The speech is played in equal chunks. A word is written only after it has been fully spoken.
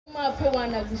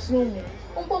Apawana Gusumu,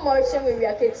 Umpomarcham with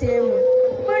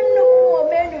Yaketemu. When no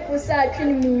man who sat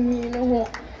in me, no.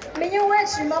 May you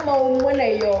watch Mamma one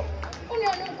a yo. Only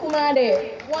on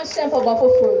Kumade, one sample of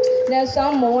fruit, then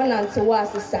some more answer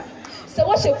was the sun. So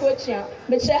what's your question?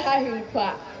 But she had him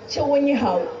pa, she won you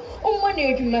how.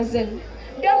 Money to Mazin.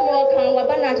 Don't walk on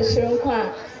Wabana to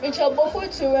Shiron, and shall go for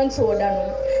to run to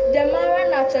Odano. The Mara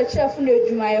Nata Chef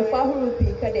knew my Fahu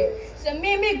Picade. So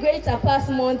maybe great Apass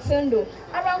Montendo.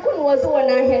 Arankun was one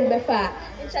I had before.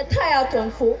 It's a tie out on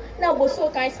full. Now was so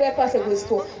kind spare pass a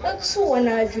whistle. Not two one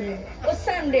argument. Or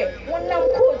Sunday, one now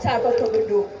cool type of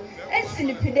Tobido. And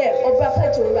Sinipide or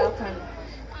Bapa to Rakan.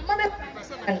 Mother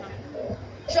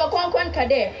Shokon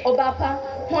Kade or Bapa,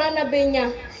 Juana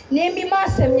Benya. Name me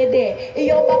Massam ye there,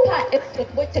 your papa if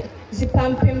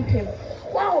Zipam Pimpim.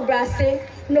 Wow, Brassy,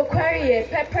 no query,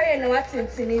 pepper and what's in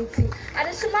Sinity. And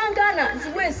the Shumangana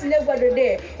is waste never the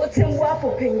day, or Tim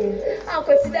Waffle opinion. I'll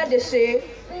consider the shade,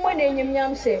 one in your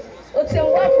yam say, or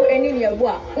Tim Waffle and in your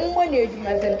bois, one year,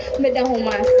 Mazen, Madame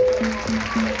Homas.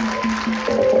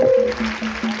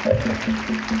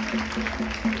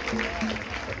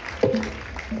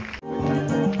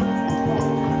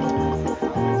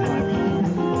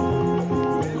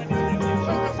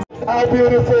 How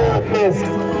beautiful is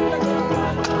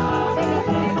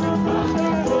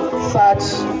such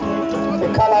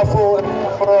a colorful and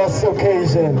humorous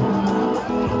occasion.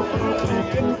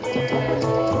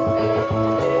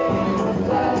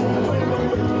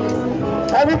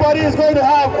 Everybody is going to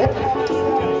have.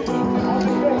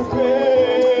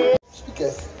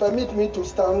 Speakers, permit me to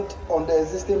stand on the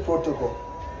existing protocol.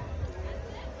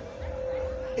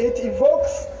 It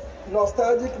evokes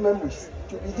nostalgic memories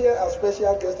to be here as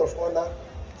special guest of honor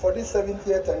for this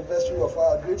 70th anniversary of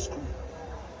our great school.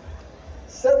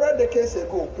 Several decades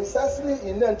ago, precisely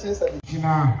in 1970,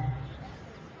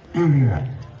 area.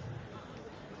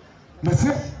 The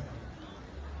same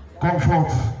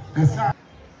comfort is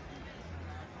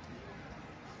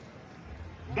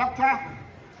Dr.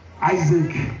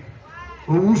 Isaac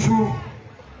Owusu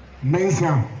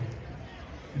Mensah,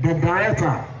 the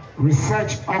Director,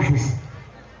 Research Office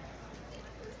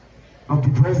of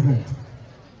the President.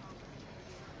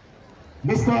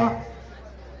 Mr.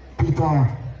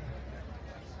 Peter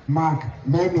Mark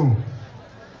Menu,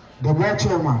 the Board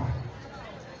Chairman,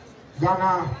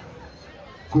 Ghana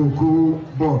Cocoa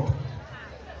Board.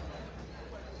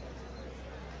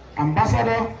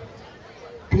 Ambassador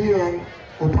P.N.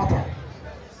 Opata,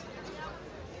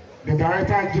 the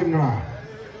Director General,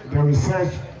 the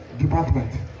Research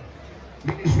Department,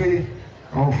 Ministry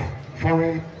of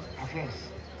Foreign Affairs.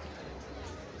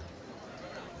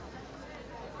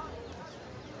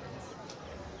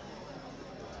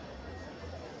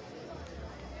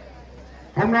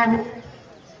 Honorable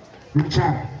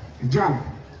Richard John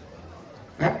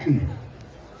MP,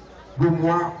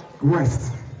 Gumwa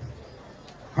West.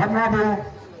 Honorable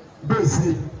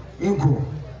Besi Inko,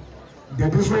 the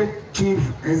District Chief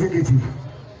Executive,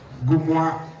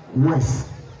 Gumwa West.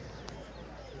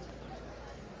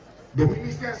 The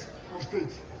Ministers of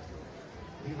State,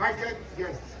 invited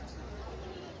guests,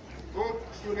 both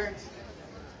students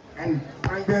and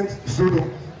present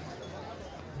students,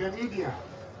 the media,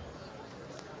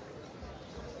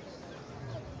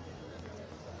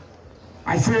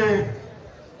 I say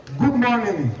good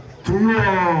morning to you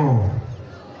all.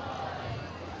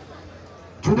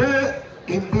 Today,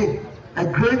 indeed, a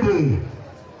great day,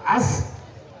 as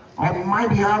on my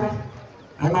behalf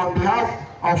and on behalf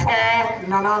of all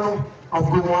Nanano of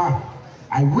Gumwa,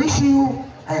 I wish you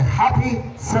a happy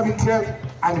 70th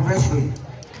anniversary.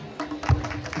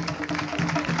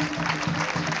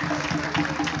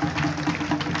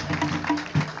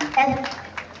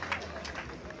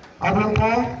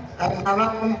 Apam and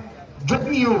Nanano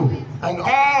join you and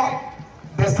all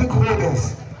the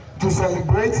stakeholders to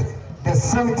celebrate the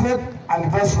 70th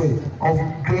anniversary of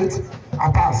Great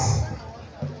Apass.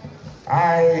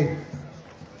 I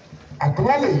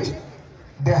acknowledge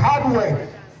the hard work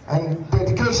and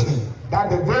dedication that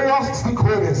the various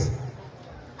stakeholders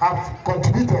have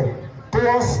contributed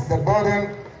towards the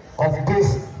burden of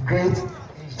this great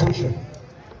institution.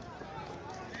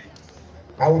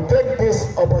 I will take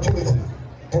this opportunity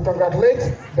to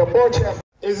congratulate the board chair.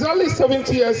 Exactly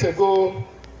 70 years ago,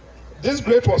 this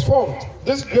grade school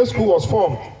was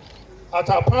formed at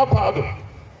Apam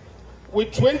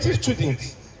with 20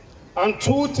 students and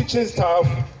 2 teaching staff,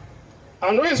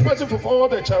 and irrespective of all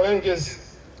the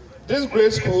challenges, this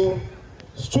grade school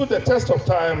stood the test of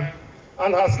time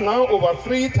and has now over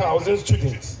 3,000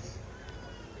 students.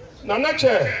 Nana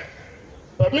Chair,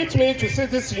 permit me to seize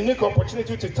this unique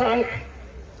opportunity to thank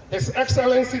His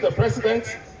Excellency the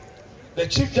President the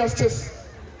Chief Justice,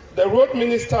 the Road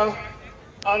Minister,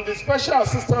 and the Special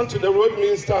Assistant to the Road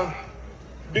Minister,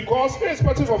 because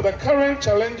irrespective of the current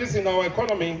challenges in our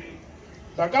economy,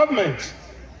 the government,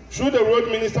 through the Road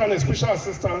Minister and the Special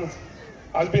Assistant,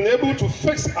 has been able to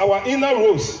fix our inner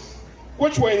roads,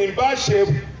 which were in bad shape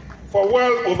for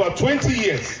well over 20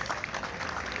 years.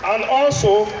 And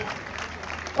also,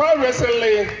 quite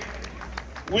recently,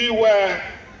 we were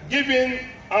given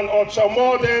an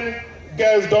ultra-modern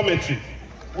girls' dormitory.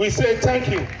 We say thank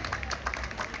you.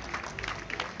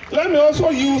 Let me also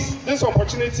use this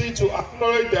opportunity to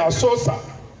acknowledge the ASOSA,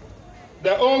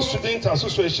 the All Student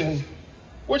Association,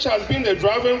 which has been the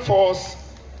driving force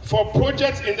for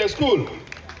projects in the school.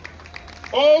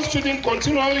 All students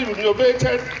continually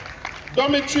renovated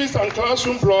dormitories and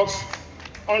classroom blocks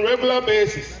on a regular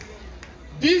basis.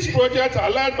 These projects are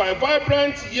led by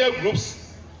vibrant year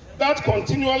groups that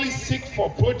continually seek for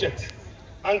projects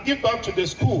and give back to the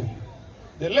school.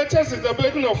 The latest is the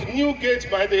building of new gates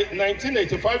by the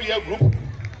 1985 year group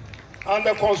and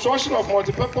the construction of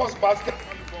multipurpose basket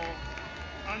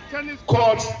and tennis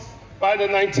courts by the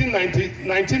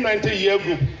 1990 year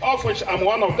group, of which I'm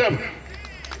one of them.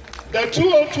 The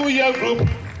 202 year group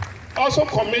also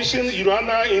commissioned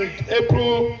Irana in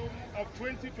April of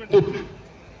 2022.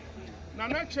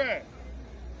 Nana Chair,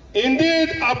 indeed,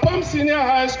 Apam Senior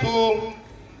High School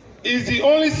is the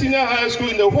only senior high school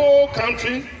in the whole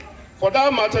country, for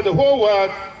that matter, the whole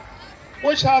world,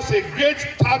 which has a great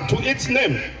tag to its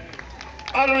name.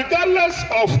 And regardless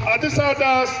of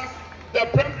Adisadas, the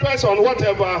preface on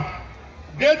whatever,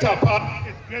 Great Apass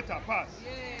is Great Apass.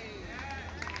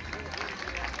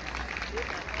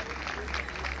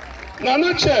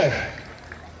 Nana Chair,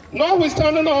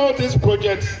 notwithstanding all these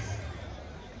projects,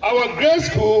 our grade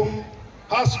school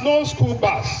has no school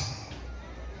bus.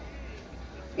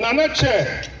 Nana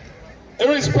Chair,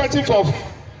 irrespective of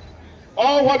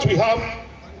all what we have,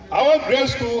 our grade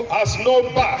school has no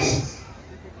bus,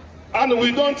 and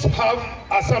we don't have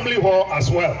assembly hall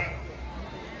as well.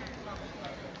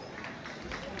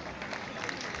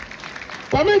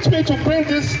 Permit me to bring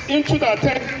this into the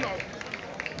attention of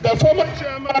the former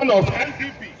chairman of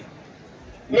NPP,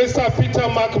 Mr. Peter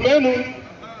McMenu.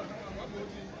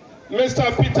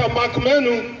 Mr. Peter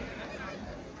McMenu,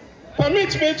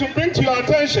 permit me to bring to your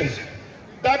attention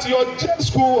that your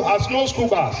school has no school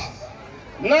bus.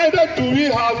 Neither do we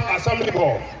have assembly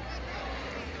hall.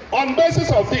 On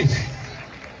basis of this,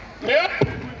 may I ask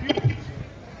you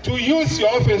to use your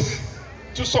office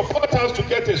to support us to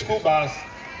get a school bus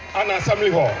and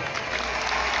assembly hall.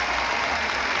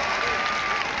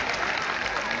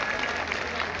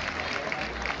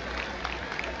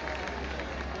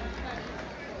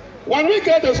 When we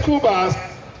get a school bus,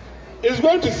 it's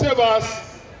going to save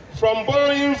us from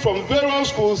borrowing from various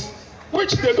schools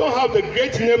which they don't have the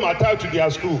great name attached to their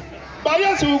school. But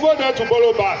yes, we will go there to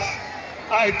borrow bus.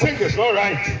 I think it's not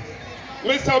right.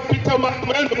 Mr. Peter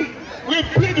McMahon, we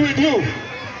plead with you,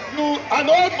 an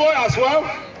old boy as well,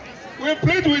 we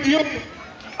plead with you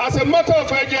as a matter of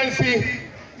urgency,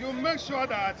 you make sure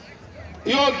that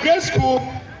your grade school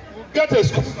will get a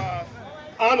school bus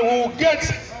and will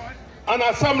get an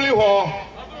assembly hall.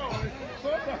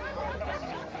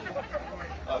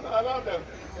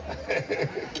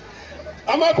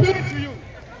 I'm appealing to you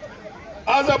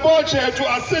as a board chair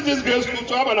to assist this grade school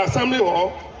to have an assembly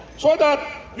hall so that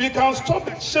we can stop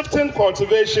the shifting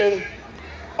cultivation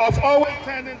of always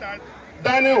turning that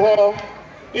dining hall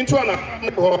into an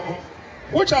assembly hall,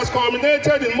 which has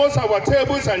culminated in most of our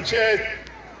tables and chairs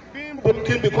being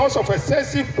broken because of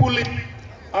excessive pulling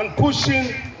and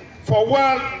pushing for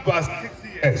well over 60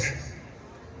 years.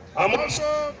 I'm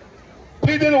also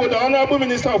pleading with the Honorable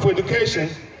Minister of Education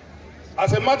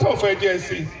as a matter of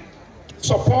urgency to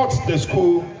support the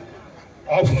school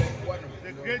of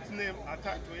the great name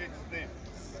attached to its name.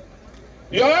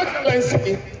 Your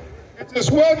Excellency, it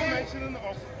is worth mentioning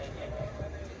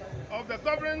of the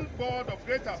governing board of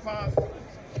Great Apass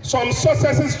some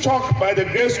successes chalked by the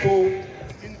grade school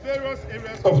in various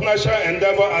areas of national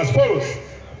endeavor as follows.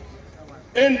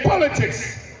 In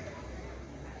politics,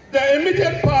 the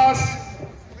immediate past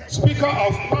Speaker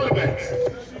of Parliament,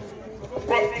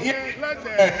 from here, let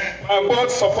my board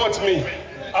support me.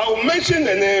 I will mention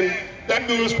the name, then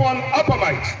you respond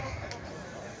Apamite.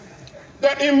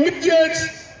 The immediate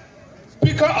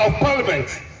Speaker of Parliament,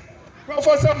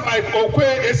 Professor Mike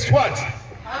Okwe is what?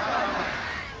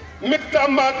 Mr.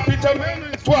 Mark Peter Menu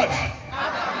is what?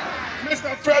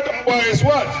 Mr. Fred Owa is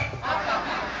what?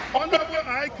 Honorable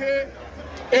I.K.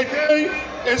 Ede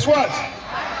is what?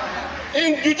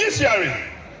 In judiciary,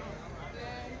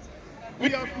 we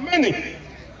have many,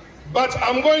 but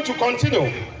I'm going to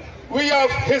continue. We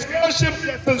have His Lordship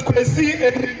Justice Kwesi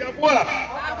Ediyabua.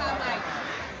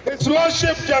 His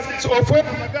Lordship Justice Ofwe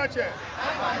Magache.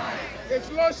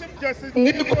 His Lordship Justice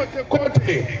Niko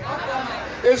Tekote.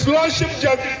 His Lordship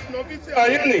Justice Novisi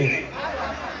Ayeni.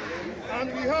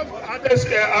 And we have at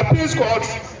the appeals court,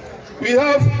 we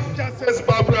have Justice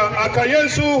Barbara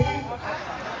Akayensu,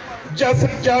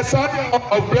 Justice Jasaya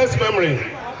of blessed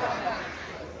memory.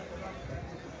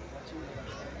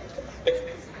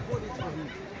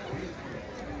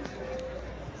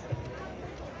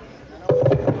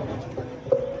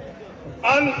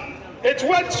 And it's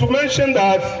worth to mention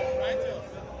that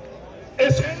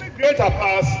it's only Great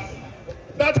Apass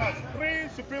that has 3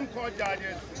 Supreme Court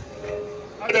judges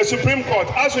at the Supreme Court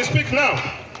as we speak now.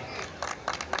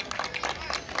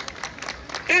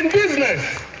 In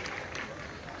business,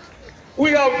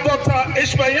 we have Dr.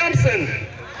 Ishmael Yamson,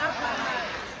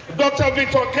 Dr.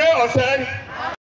 Victor K. Osen,